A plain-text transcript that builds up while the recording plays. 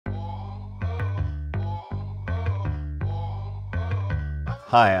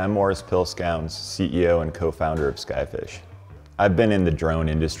Hi, I'm Morris Pilscounds, CEO and co-founder of Skyfish. I've been in the drone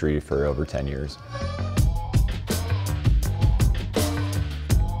industry for over 10 years.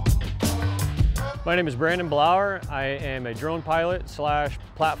 My name is Brandon Blauer. I am a drone pilot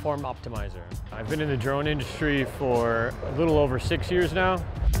 / platform optimizer. I've been in the drone industry for a little over 6 years now.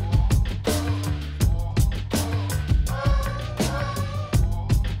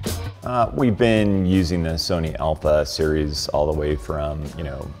 We've been using the Sony Alpha series all the way from,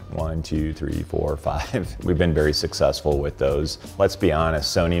 1, 2, 3, 4, 5. We've been very successful with those. Let's be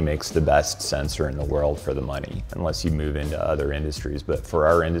honest, Sony makes the best sensor in the world for the money, unless you move into other industries. But for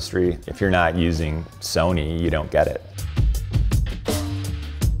our industry, if you're not using Sony, you don't get it.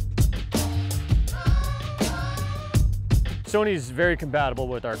 Sony's very compatible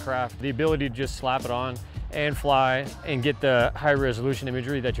with our craft. The ability to just slap it on and fly and get the high resolution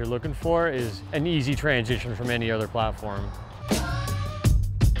imagery that you're looking for is an easy transition from any other platform.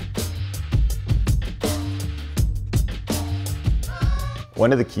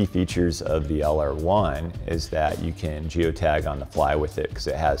 One of the key features of the LR1 is that you can geotag on the fly with it because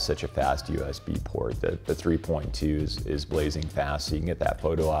it has such a fast USB port. The 3.2 is blazing fast, so you can get that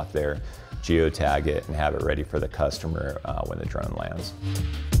photo off there, geotag it, and have it ready for the customer when the drone lands.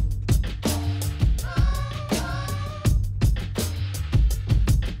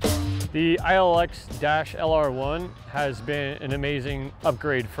 The ILX-LR1 has been an amazing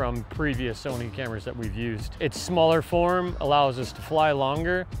upgrade from previous Sony cameras that we've used. Its smaller form allows us to fly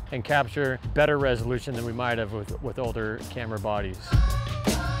longer and capture better resolution than we might have with older camera bodies.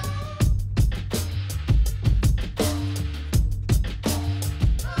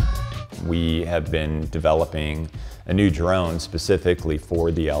 We have been developing a new drone specifically for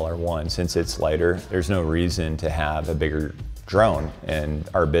the LR1. Since it's lighter, there's no reason to have a bigger drone. In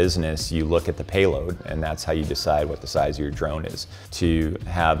our business, you look at the payload, and that's how you decide what the size of your drone is. To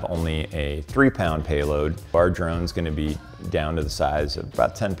have only a 3-pound payload, our drone's going to be down to the size of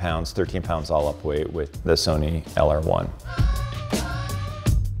about 10 pounds, 13 pounds all up weight with the Sony LR1.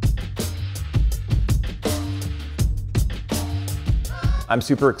 I'm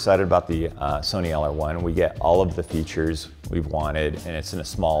super excited about the Sony LR1. We get all of the features we've wanted, and it's in a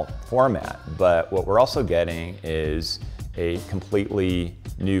small format. But what we're also getting is a completely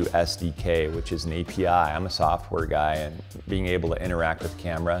new SDK, which is an API. I'm a software guy, and being able to interact with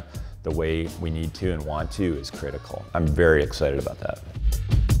camera the way we need to and want to is critical. I'm very excited about that.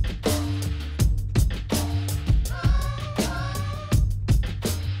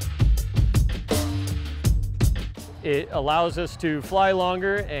 It allows us to fly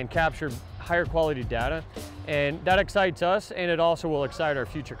longer and capture higher quality data, and that excites us, and it also will excite our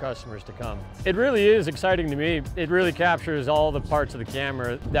future customers to come. It really is exciting to me. It really captures all the parts of the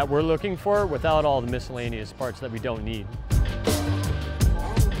camera that we're looking for without all the miscellaneous parts that we don't need.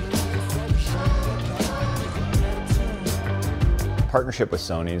 Partnership with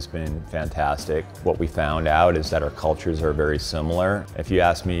Sony has been fantastic. What we found out is that our cultures are very similar. If you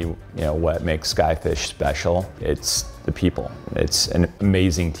ask me, what makes Skyfish special, it's the people. It's an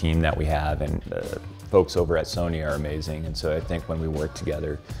amazing team that we have, and the folks over at Sony are amazing. And so I think when we work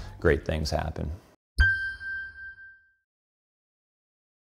together, great things happen.